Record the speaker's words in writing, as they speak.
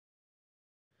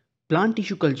Plant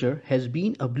tissue culture has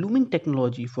been a blooming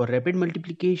technology for rapid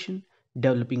multiplication,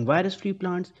 developing virus-free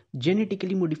plants,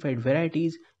 genetically modified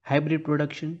varieties, hybrid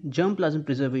production, germplasm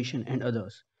preservation, and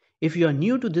others. If you are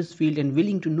new to this field and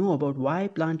willing to know about why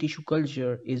plant tissue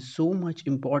culture is so much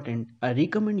important, I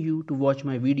recommend you to watch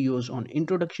my videos on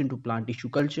Introduction to Plant Tissue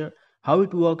Culture, how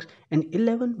it works, and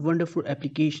 11 wonderful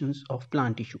applications of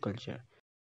plant tissue culture.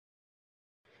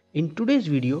 In today's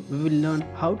video, we will learn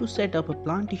how to set up a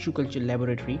plant tissue culture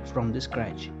laboratory from the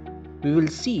scratch. We will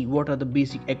see what are the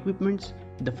basic equipments,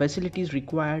 the facilities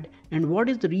required, and what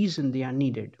is the reason they are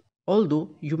needed.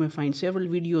 Although you may find several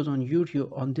videos on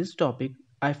YouTube on this topic,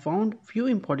 I found few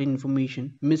important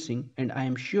information missing and I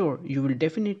am sure you will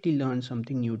definitely learn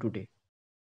something new today.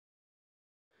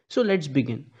 So let's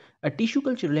begin. A tissue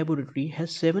culture laboratory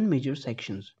has 7 major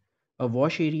sections: a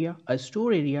wash area, a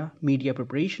store area, media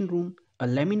preparation room, a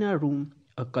laminar room,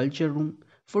 a culture room,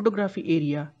 photography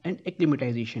area, and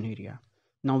acclimatization area.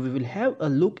 Now we will have a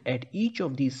look at each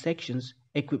of these sections,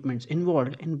 equipments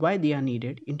involved, and why they are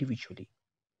needed individually.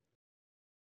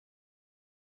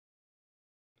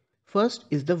 First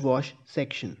is the wash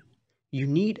section. You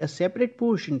need a separate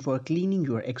portion for cleaning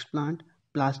your explant,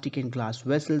 plastic and glass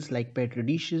vessels like petri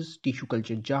dishes, tissue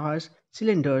culture jars,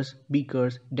 cylinders,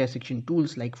 beakers, dissection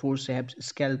tools like forceps,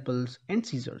 scalpels, and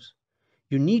scissors.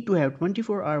 You need to have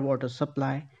 24-hour water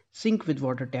supply, sink with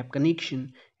water tap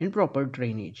connection, and proper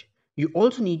drainage. You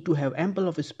also need to have ample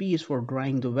of space for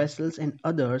drying the vessels and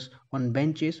others on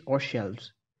benches or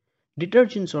shelves.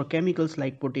 Detergents or chemicals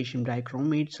like potassium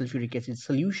dichromate sulfuric acid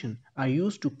solution are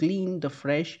used to clean the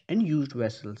fresh and used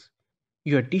vessels.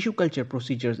 Your tissue culture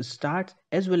procedures starts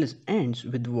as well as ends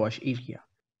with the wash area.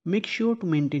 Make sure to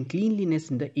maintain cleanliness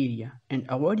in the area and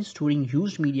avoid storing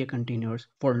used media containers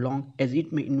for long as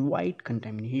it may invite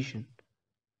contamination.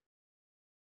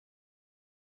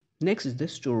 Next is the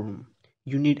storeroom.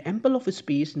 You need ample of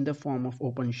space in the form of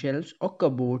open shelves or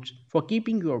cupboards for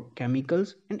keeping your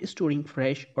chemicals and storing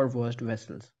fresh or washed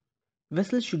vessels.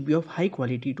 Vessels should be of high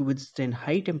quality to withstand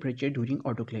high temperature during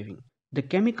autoclaving. The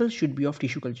chemicals should be of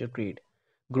tissue culture grade.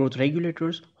 Growth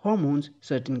regulators, hormones,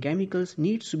 certain chemicals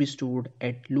needs to be stored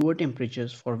at lower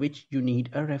temperatures for which you need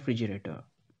a refrigerator.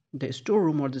 The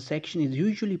storeroom or the section is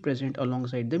usually present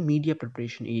alongside the media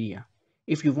preparation area.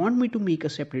 If you want me to make a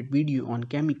separate video on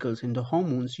chemicals and the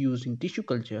hormones used in tissue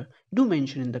culture, do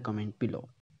mention in the comment below.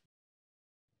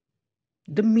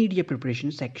 The media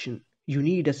preparation section. You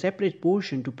need a separate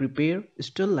portion to prepare,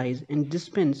 sterilize and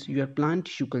dispense your plant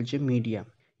tissue culture media.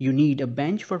 You need a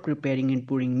bench for preparing and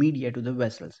pouring media to the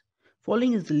vessels.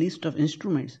 Following is the list of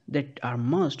instruments that are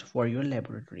must for your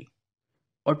laboratory.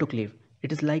 Autoclave.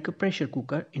 It is like a pressure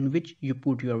cooker in which you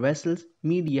put your vessels,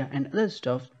 media and other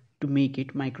stuff to make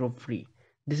it microbe free.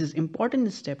 This is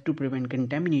important step to prevent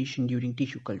contamination during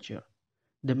tissue culture.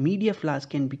 The media flask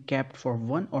can be kept for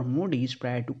 1 or more days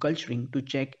prior to culturing to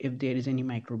check if there is any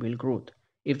microbial growth.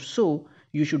 If so,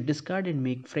 you should discard and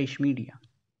make fresh media.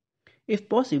 If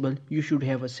possible, you should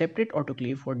have a separate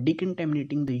autoclave for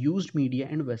decontaminating the used media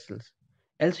and vessels.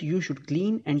 Else you should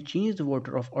clean and change the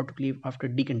water of autoclave after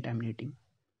decontaminating.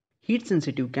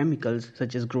 Heat-sensitive chemicals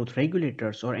such as growth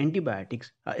regulators or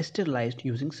antibiotics are sterilized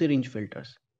using syringe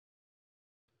filters.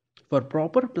 For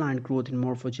proper plant growth and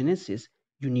morphogenesis,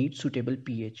 you need suitable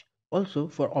pH. Also,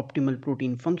 for optimal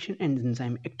protein function and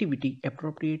enzyme activity,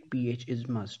 appropriate pH is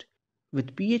must.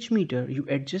 With pH meter, you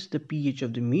adjust the pH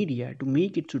of the media to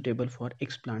make it suitable for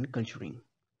explant culturing.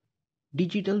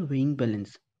 Digital weighing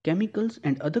balance. Chemicals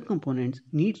and other components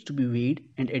needs to be weighed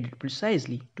and added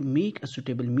precisely to make a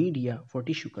suitable media for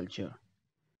tissue culture.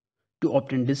 To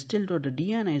obtain distilled or the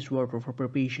deionized water for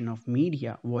preparation of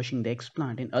media, washing the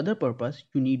explant and other purpose,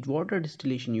 you need water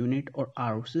distillation unit or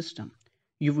RO system.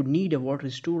 You would need a water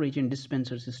storage and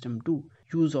dispenser system too.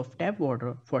 Use of tap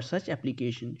water for such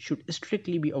application should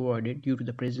strictly be avoided due to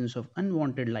the presence of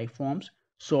unwanted life forms,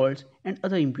 salts and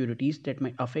other impurities that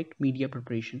may affect media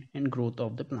preparation and growth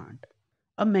of the plant.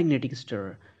 A magnetic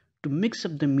stirrer. To mix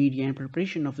up the media and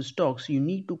preparation of stocks, you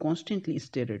need to constantly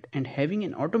stir it, and having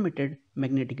an automated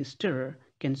magnetic stirrer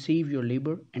can save your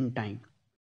labor and time.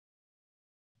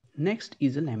 Next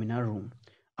is a laminar room.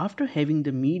 After having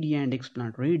the media and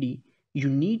explant ready, you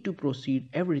need to proceed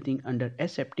everything under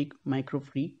aseptic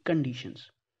micro-free conditions.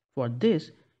 For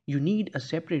this, you need a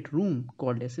separate room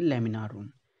called as a laminar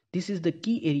room. This is the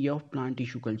key area of plant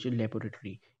tissue culture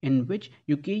laboratory in which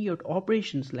you carry out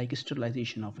operations like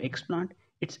sterilization of explant,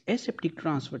 its aseptic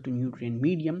transfer to nutrient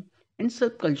medium, and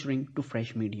self-culturing to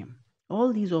fresh medium.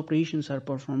 All these operations are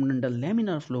performed under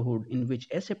laminar flow hood in which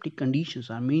aseptic conditions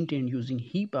are maintained using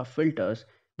HEPA filters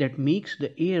that makes the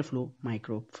airflow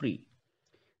microbe free.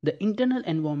 The internal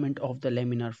environment of the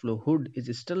laminar flow hood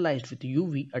is sterilized with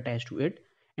UV attached to it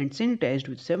and sanitized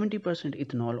with 70%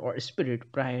 ethanol or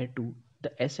spirit prior to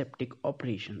the aseptic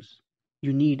operations.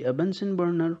 You need a Bunsen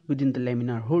burner within the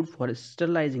laminar hood for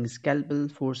sterilizing scalpel,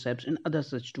 forceps and other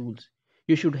such tools.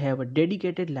 You should have a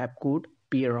dedicated lab coat,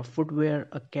 pair of footwear,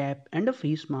 a cap and a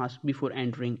face mask before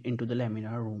entering into the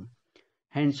laminar room.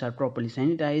 Hands are properly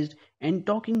sanitized and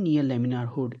talking near laminar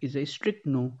hood is a strict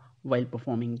no while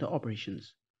performing the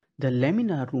operations. The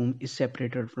laminar room is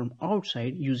separated from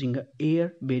outside using an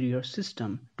air barrier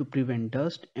system to prevent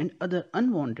dust and other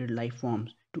unwanted life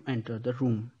forms to enter the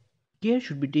room. Care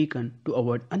should be taken to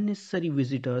avoid unnecessary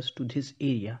visitors to this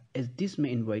area as this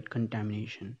may invite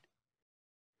contamination.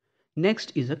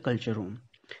 Next is a culture room.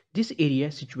 This area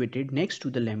is situated next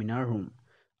to the laminar room.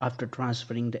 After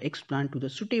transferring the explant to the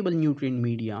suitable nutrient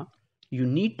media, you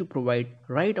need to provide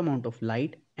right amount of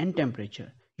light and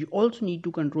temperature. You also need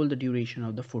to control the duration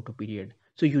of the photoperiod.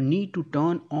 So you need to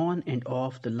turn on and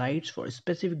off the lights for a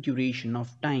specific duration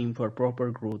of time for proper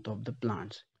growth of the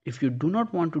plants. If you do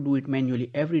not want to do it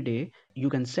manually every day, you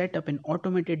can set up an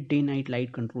automated day-night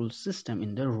light control system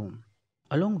in the room.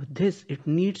 Along with this, it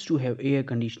needs to have air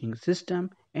conditioning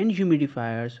system and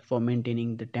humidifiers for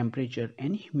maintaining the temperature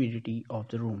and humidity of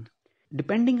the room.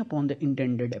 Depending upon the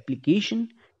intended application,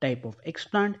 type of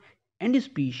explant and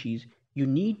species, you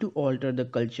need to alter the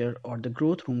culture or the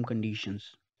growth room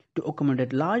conditions. To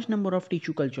accommodate large number of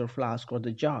tissue culture flasks or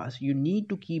the jars, you need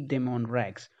to keep them on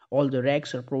racks. All the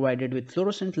racks are provided with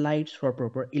fluorescent lights for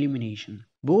proper illumination.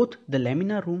 Both the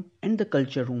laminar room and the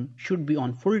culture room should be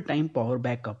on full-time power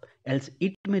backup, else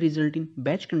it may result in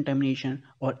batch contamination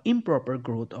or improper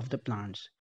growth of the plants.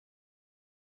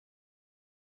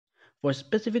 For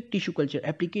specific tissue culture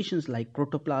applications like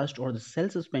protoplast or the cell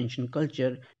suspension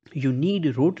culture, you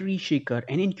need rotary shaker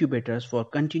and incubators for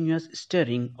continuous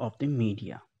stirring of the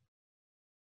media.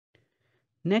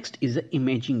 Next is the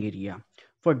imaging area.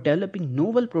 For developing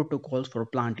novel protocols for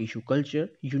plant tissue culture,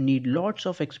 you need lots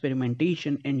of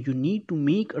experimentation and you need to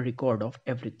make a record of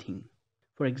everything.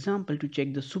 For example, to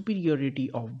check the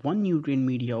superiority of one nutrient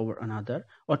media over another,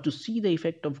 or to see the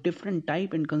effect of different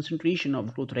type and concentration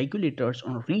of growth regulators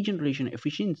on regeneration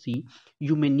efficiency,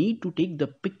 you may need to take the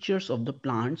pictures of the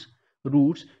plants,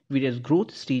 roots, various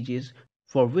growth stages,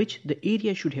 for which the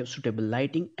area should have suitable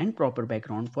lighting and proper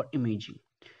background for imaging.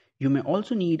 You may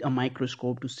also need a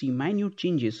microscope to see minute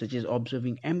changes such as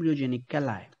observing embryogenic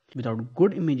calli. Without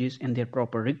good images and their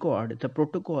proper record, the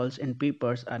protocols and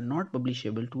papers are not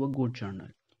publishable to a good journal.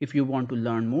 If you want to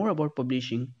learn more about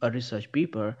publishing a research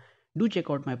paper, do check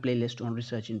out my playlist on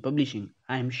research in publishing.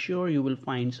 I am sure you will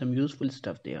find some useful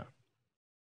stuff there.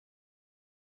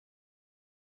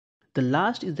 The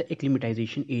last is the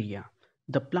acclimatization area.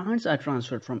 The plants are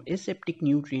transferred from aseptic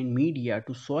nutrient media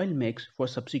to soil mix for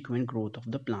subsequent growth of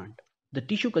the plant. The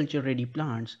tissue culture ready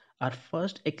plants are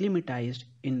first acclimatized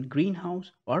in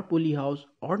greenhouse or polyhouse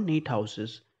or net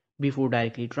houses before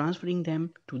directly transferring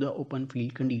them to the open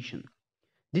field condition.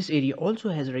 This area also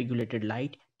has regulated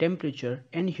light, temperature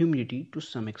and humidity to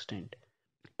some extent.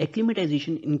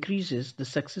 Acclimatization increases the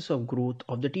success of growth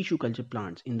of the tissue culture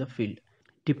plants in the field.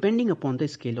 Depending upon the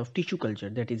scale of tissue culture,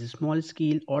 that is a small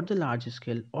scale or the large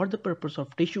scale, or the purpose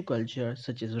of tissue culture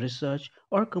such as research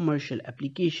or commercial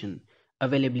application,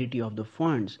 availability of the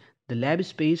funds, the lab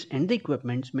space and the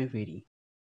equipments may vary.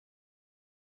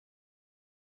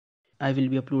 I will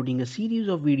be uploading a series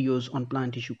of videos on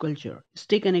plant tissue culture.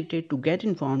 Stay connected to get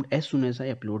informed as soon as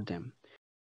I upload them.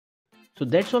 So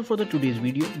that's all for the today's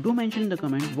video. Do mention in the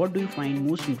comment what do you find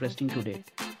most interesting today.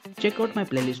 Check out my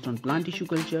playlist on plant tissue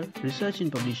culture, research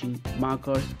and publishing,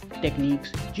 markers,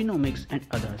 techniques, genomics and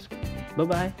others. Bye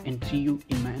bye and see you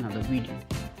in my another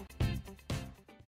video.